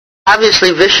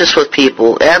obviously vicious with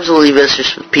people, absolutely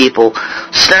vicious with people,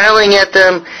 snarling at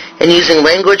them and using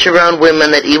language around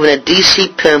women that even a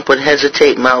DC pimp would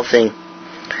hesitate mouthing.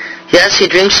 Yes, he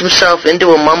drinks himself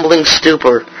into a mumbling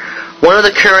stupor. One of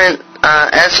the current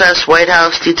SS White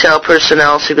House detail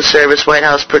personnel, Secret Service White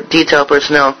House detail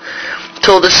personnel,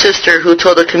 told his sister, who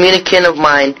told a communicant of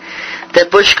mine,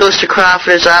 that Bush goes to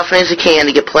Crawford as often as he can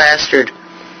to get plastered.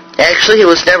 Actually, he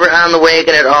was never on the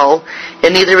wagon at all,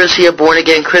 and neither was he a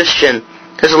born-again Christian.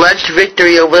 His alleged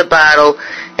victory over the bottle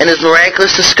and his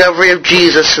miraculous discovery of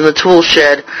Jesus in the tool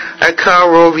shed are Karl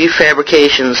Rove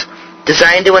fabrications,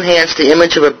 designed to enhance the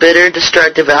image of a bitter,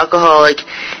 destructive alcoholic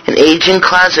and aging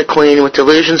closet queen with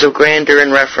delusions of grandeur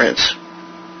and reference.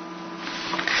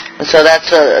 And so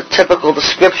that's a typical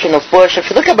description of Bush. If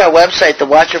you look at our website,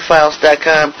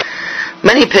 thewatcherfiles.com,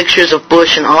 many pictures of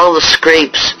Bush and all the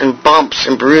scrapes and bumps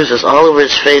and bruises all over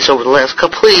his face over the last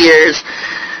couple of years,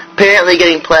 apparently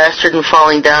getting plastered and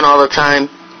falling down all the time.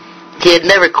 He had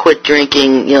never quit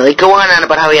drinking. You know, they go on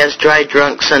about how he has dry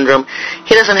drunk syndrome.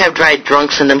 He doesn't have dry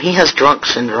drunk syndrome. He has drunk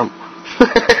syndrome.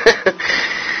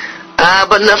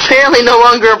 But apparently no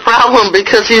longer a problem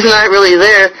because he's not really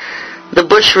there. The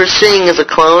Bush we're seeing is a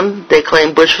clone. They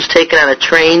claim Bush was taken on a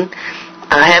train.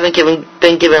 I haven't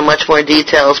been given much more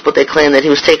details, but they claim that he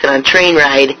was taken on a train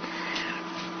ride.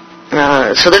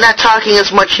 So they're not talking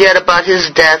as much yet about his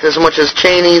death as much as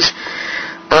Cheney's.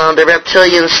 The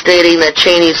reptilians stating that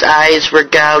Cheney's eyes were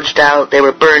gouged out, they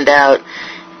were burned out,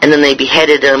 and then they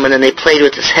beheaded him, and then they played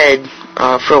with his head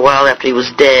for a while after he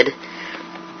was dead.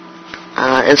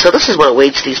 And so this is what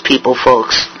awaits these people,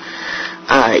 folks.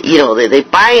 They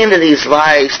buy into these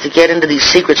lies to get into these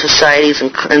secret societies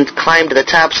and climb to the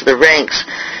tops of the ranks,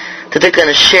 that they're going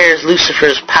to share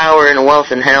Lucifer's power and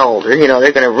wealth in hell. Or,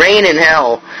 they're going to reign in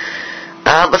hell.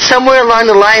 But somewhere along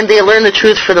the line, they learn the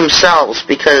truth for themselves,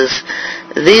 because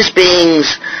these beings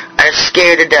are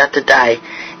scared to death to die.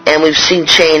 And we've seen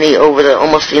Cheney over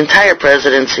almost the entire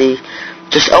presidency,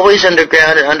 just always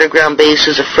underground at underground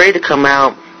bases, afraid to come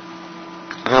out.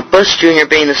 Bush Jr.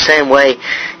 being the same way,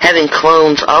 having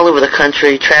clones all over the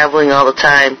country, traveling all the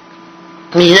time.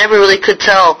 You never really could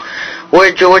tell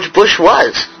where George Bush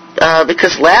was.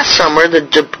 Because last summer, the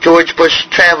George Bush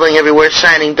traveling everywhere,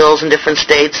 signing bills in different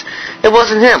states, it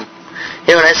wasn't him.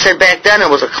 And I said back then it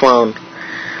was a clone.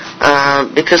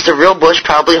 Because the real Bush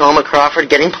probably home at Crawford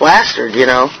getting plastered,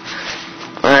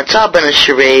 It's all been a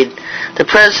charade. The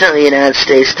President of the United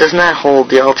States does not hold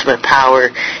the ultimate power.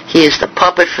 He is the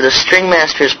puppet for the string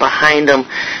masters behind him.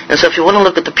 And so if you want to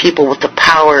look at the people with the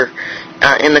power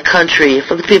in the country,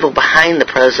 look at the people behind the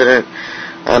President,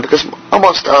 because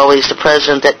almost always the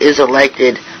President that is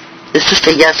elected is just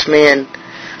a yes man,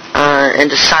 and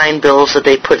to sign bills that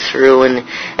they put through and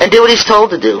do what he's told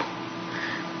to do.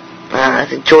 I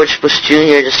think George Bush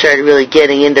Jr. just started really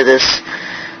getting into this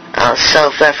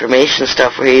self-affirmation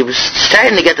stuff, where he was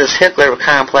starting to get this Hitler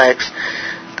complex,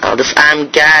 this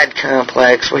I'm God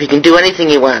complex, where he can do anything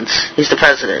he wants. He's the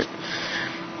president.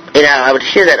 I would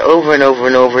hear that over and over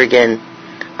and over again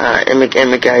in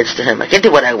regards to him. I can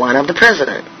do what I want. I'm the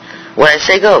president. What I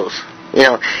say goes.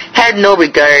 Had no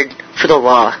regard for the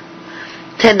law.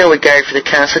 Had no regard for the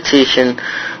Constitution,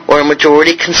 or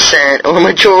majority consent, or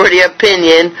majority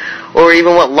opinion, or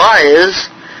even what law is.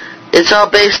 It's all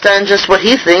based on just what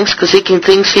he thinks, because he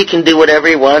thinks he can do whatever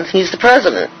he wants. He's the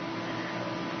president.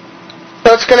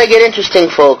 So it's going to get interesting,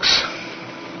 folks.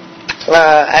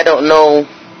 I don't know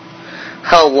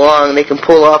how long they can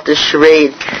pull off this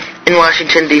charade in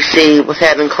Washington, D.C. with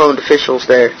having cloned officials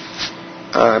there.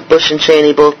 Bush and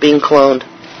Cheney both being cloned.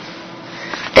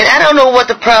 And I don't know what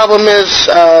the problem is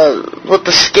with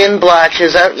the skin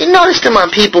blotches. You noticed them on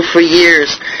people for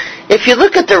years. If you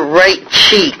look at the right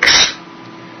cheeks,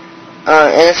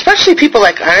 and especially people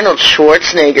like Arnold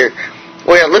Schwarzenegger,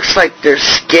 where it looks like their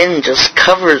skin just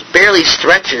barely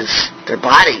stretches their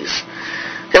bodies.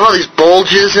 They have all these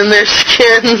bulges in their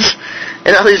skins,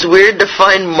 and all these weird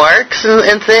defined marks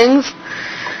and things.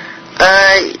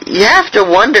 You have to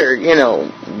wonder,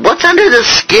 what's under the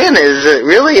skin? Is it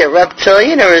really a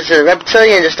reptilian, or is it a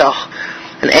reptilian just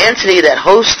an entity that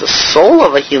hosts the soul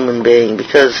of a human being?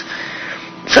 Because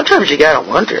sometimes you gotta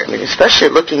wonder. Especially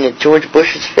looking at George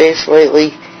Bush's face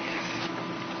lately.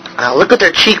 Look at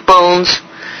their cheekbones.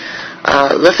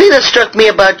 The thing that struck me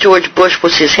about George Bush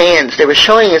was his hands. They were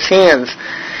showing his hands,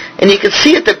 and you could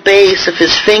see at the base of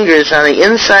his fingers, on the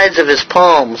insides of his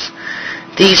palms,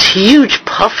 these huge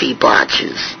puffy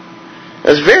blotches. It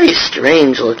was very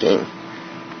strange looking.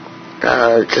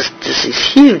 Just these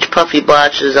huge puffy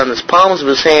blotches on the palms of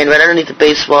his hand, right underneath the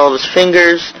base of all of his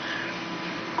fingers.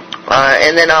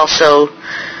 And then also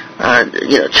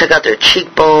Check out their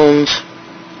cheekbones,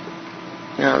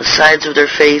 the sides of their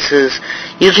faces.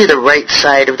 Usually the right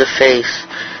side of the face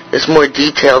is more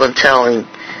detailed and telling.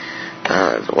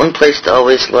 One place to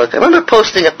always look. I remember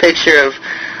posting a picture of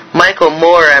Michael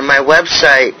Moore on my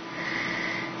website,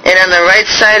 and on the right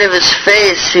side of his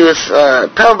face, he was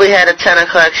probably had a 10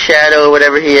 o'clock shadow or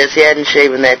whatever he is. He hadn't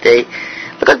shaven that day.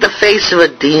 Look at the face of a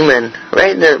demon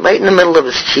right in the middle of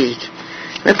his cheek.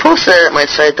 And I posted that at my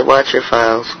site, the Watcher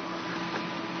Files.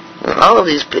 All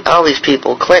these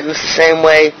people. Clinton's the same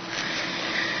way.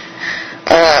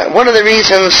 One of the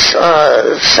reasons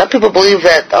some people believe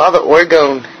that all the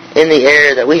orgone in the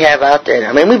air that we have out there.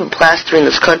 I mean, we've been plastering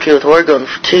this country with orgone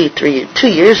for 2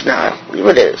 years now.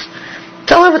 It is.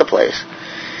 It's all over the place.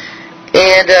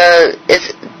 And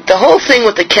it's the whole thing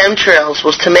with the chemtrails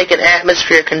was to make an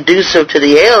atmosphere conducive to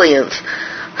the aliens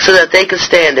so that they could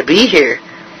stand to be here.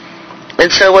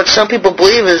 And so what some people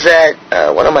believe is that,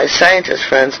 one of my scientist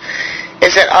friends,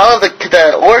 is that all of the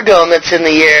orgone that's in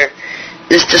the air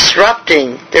is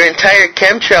disrupting their entire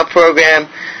chemtrail program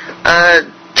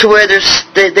to where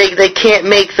they can't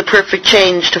make the perfect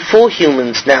change to full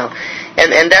humans now.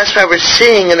 And that's why we're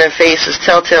seeing in their faces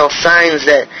telltale signs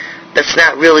that's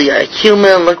not really a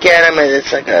human. Look at him, and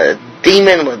it's like a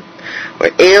demon or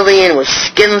alien with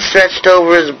skin stretched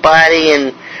over his body,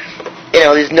 and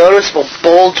these noticeable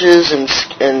bulges and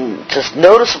just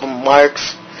noticeable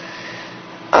marks.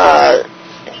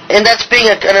 And that's being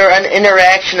an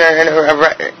interaction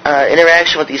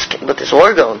with this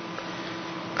orgone,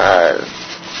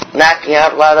 knocking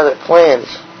out a lot of other plans.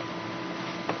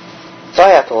 So I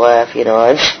have to laugh,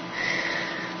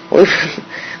 We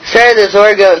started this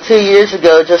orgone 2 years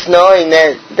ago, just knowing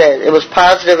that it was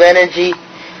positive energy,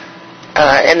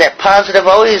 and that positive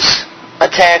always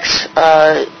attacks.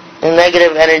 And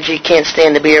negative energy can't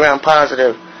stand to be around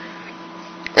positive.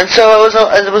 And so it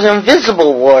was an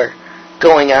invisible war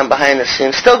going on behind the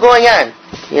scenes. Still going on.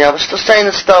 We're still saying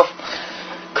this stuff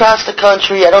across the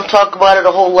country. I don't talk about it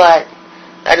a whole lot.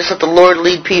 I just let the Lord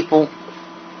lead people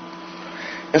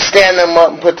and stand them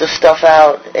up and put this stuff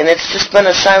out. And it's just been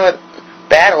a silent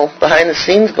battle behind the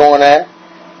scenes going on.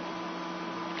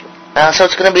 So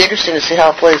it's going to be interesting to see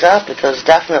how it plays out, because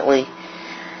definitely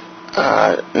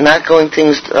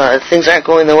things aren't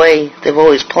going the way they've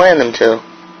always planned them to,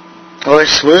 or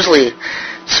smoothly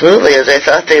as I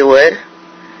thought they would.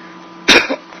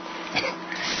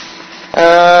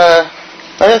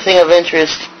 Another thing of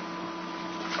interest,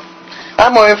 a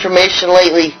lot more information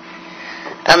lately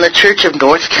on the Church of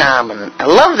North Common. I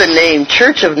love the name,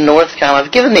 Church of North Common.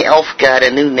 I've given the elf god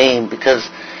a new name because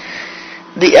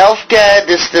the elf god,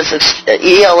 this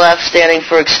ELF standing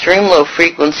for extreme low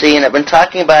frequency, and I've been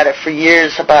talking about it for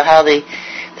years, about how they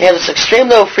have this extreme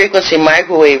low frequency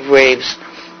microwave waves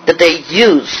that they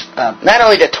use not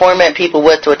only to torment people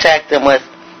with, to attack them with,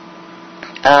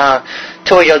 to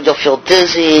where you'll feel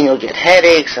dizzy and you'll get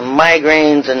headaches and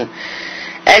migraines and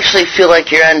actually feel like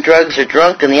you're on drugs or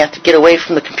drunk and you have to get away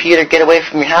from the computer, get away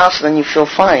from your house, and then you feel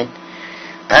fine.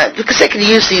 Because they can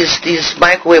use these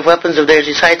microwave weapons of theirs,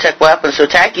 these high-tech weapons, to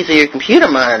attack you through your computer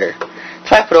monitor. That's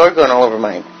why I put orgone all over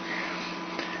mine.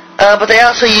 But they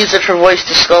also use it for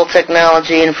voice-to-skull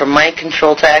technology and for mind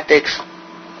control tactics.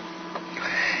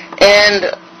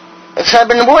 And so I've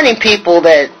been warning people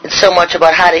that it's so much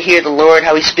about how to hear the Lord,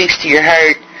 how He speaks to your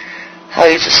heart, how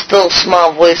He's a still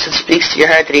small voice that speaks to your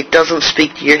heart, that He doesn't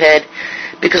speak to your head,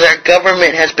 because our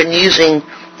government has been using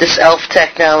this elf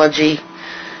technology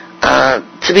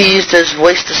to be used as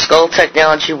voice-to-skull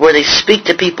technology, where they speak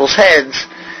to people's heads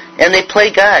and they play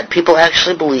God. People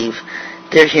actually believe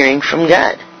they're hearing from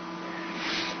God.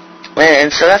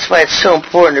 And so that's why it's so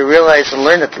important to realize and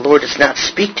learn that the Lord does not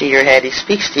speak to your head. He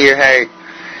speaks to your heart.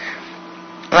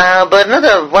 But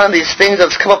another one of these things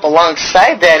that's come up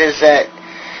alongside that is that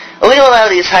we know a lot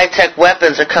of these high-tech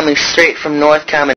weapons are coming straight from North Common.